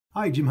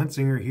Hi, Jim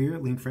Huntsinger here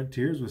at Lean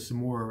Frontiers with some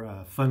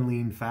more fun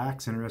lean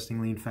facts, interesting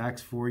lean facts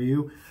for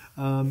you.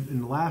 In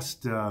the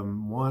last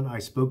one, I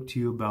spoke to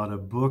you about a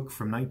book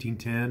from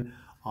 1910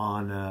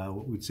 on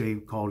what we'd say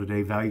called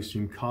today value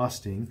stream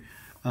costing.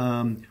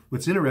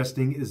 What's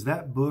interesting is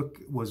that book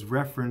was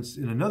referenced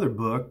in another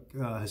book,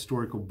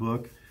 historical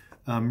book,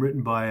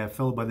 written by a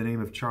fellow by the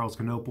name of Charles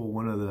Knoepel,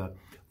 one of the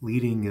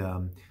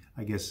leading,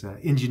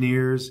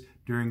 engineers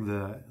during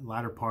the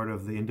latter part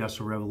of the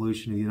Industrial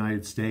Revolution in the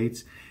United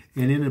States.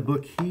 And in a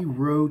book he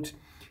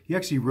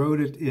actually wrote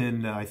it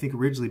in, I think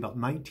originally about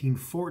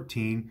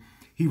 1914.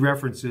 He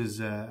references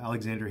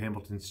Alexander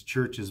Hamilton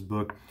Church's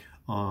book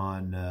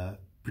on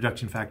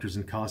production factors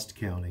and cost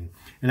accounting,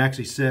 and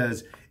actually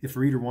says if a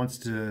reader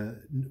wants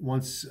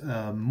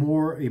a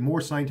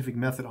more scientific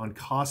method on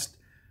cost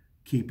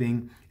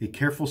keeping, a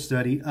careful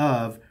study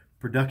of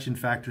production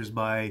factors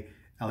by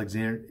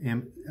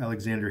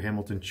Alexander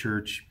Hamilton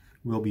Church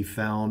will be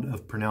found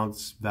of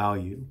pronounced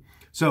value.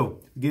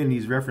 So again,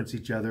 these reference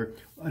each other.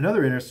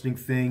 Another interesting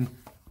thing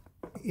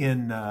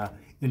in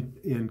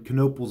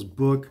Knoepel's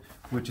book,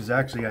 which is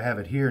actually, I have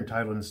it here,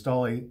 entitled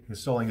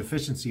Installing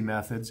Efficiency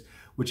Methods,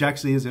 which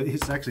actually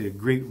it's actually a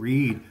great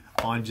read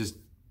on just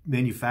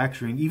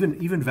manufacturing,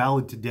 even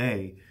valid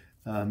today,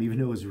 even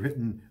though it was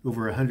written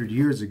over 100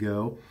 years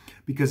ago,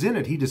 because in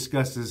it he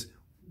discusses,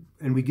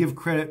 and we give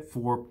credit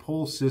for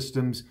pull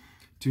systems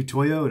to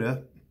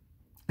Toyota.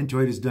 And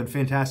Toyota's done a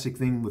fantastic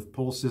thing with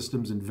pull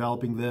systems and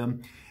developing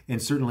them.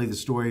 And certainly the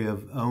story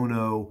of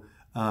Ono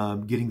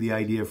getting the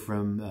idea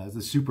from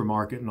the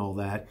supermarket and all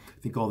that.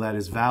 I think all that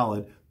is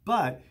valid.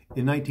 But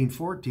in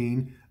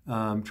 1914,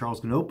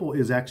 Charles Knoepel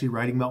is actually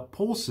writing about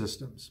pull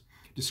systems,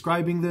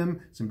 describing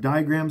them, some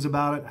diagrams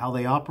about it, how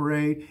they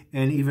operate,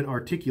 and even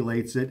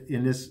articulates it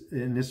in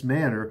this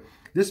manner.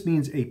 This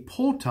means a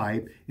pull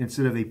type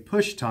instead of a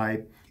push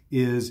type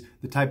is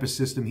the type of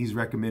system he's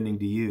recommending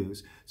to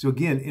use. So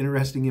again,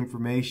 interesting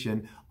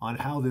information on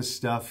how this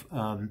stuff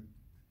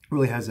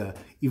really has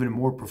even a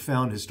more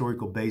profound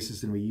historical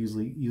basis than we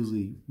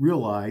usually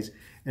realize.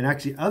 And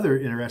actually, other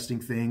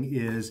interesting thing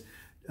is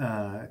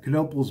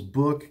Knoepel's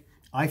book.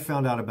 I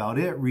found out about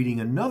it reading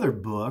another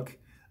book,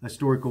 a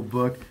historical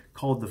book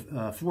called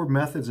The Ford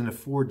Methods in the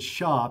Ford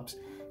Shops,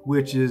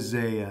 which is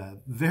a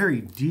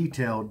very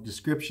detailed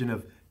description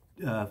of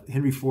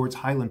Henry Ford's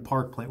Highland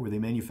Park plant where they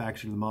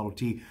manufactured the Model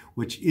T,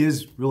 which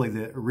is really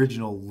the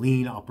original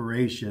lean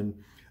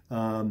operation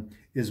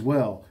as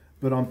well.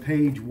 But on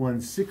page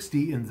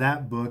 160 in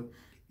that book,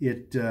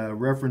 it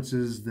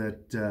references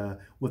that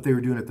what they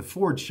were doing at the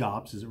Ford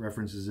shops, as it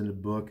references in the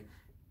book,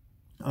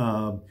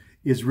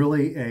 is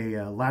really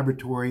a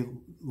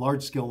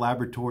large-scale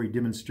laboratory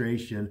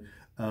demonstration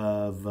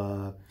of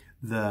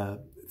the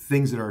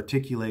things that are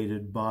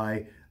articulated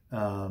by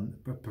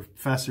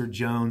Professor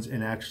Jones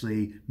and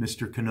actually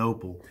Mr.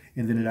 Knoepel.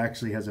 And then it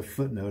actually has a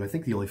footnote, I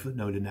think the only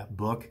footnote in that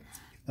book,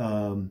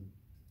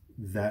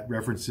 that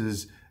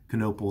references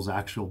Knoepel's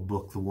actual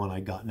book, the one I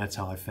got, and that's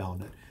how I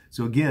found it.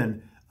 So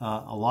again,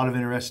 a lot of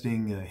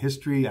interesting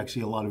history,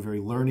 actually a lot of very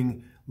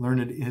learned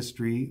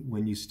history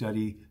when you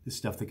study the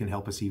stuff that can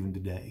help us even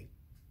today.